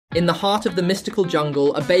In the heart of the mystical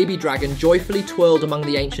jungle, a baby dragon joyfully twirled among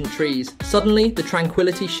the ancient trees. Suddenly, the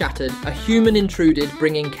tranquility shattered. A human intruded,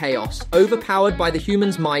 bringing chaos. Overpowered by the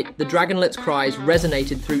human's might, the dragonlet's cries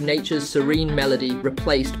resonated through nature's serene melody,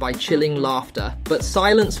 replaced by chilling laughter. But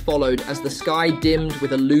silence followed as the sky dimmed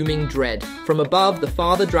with a looming dread. From above, the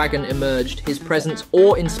father dragon emerged, his presence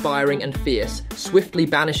awe-inspiring and fierce, swiftly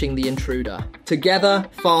banishing the intruder. Together,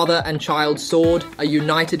 father and child soared, a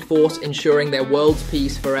united force ensuring their world's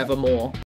peace forevermore.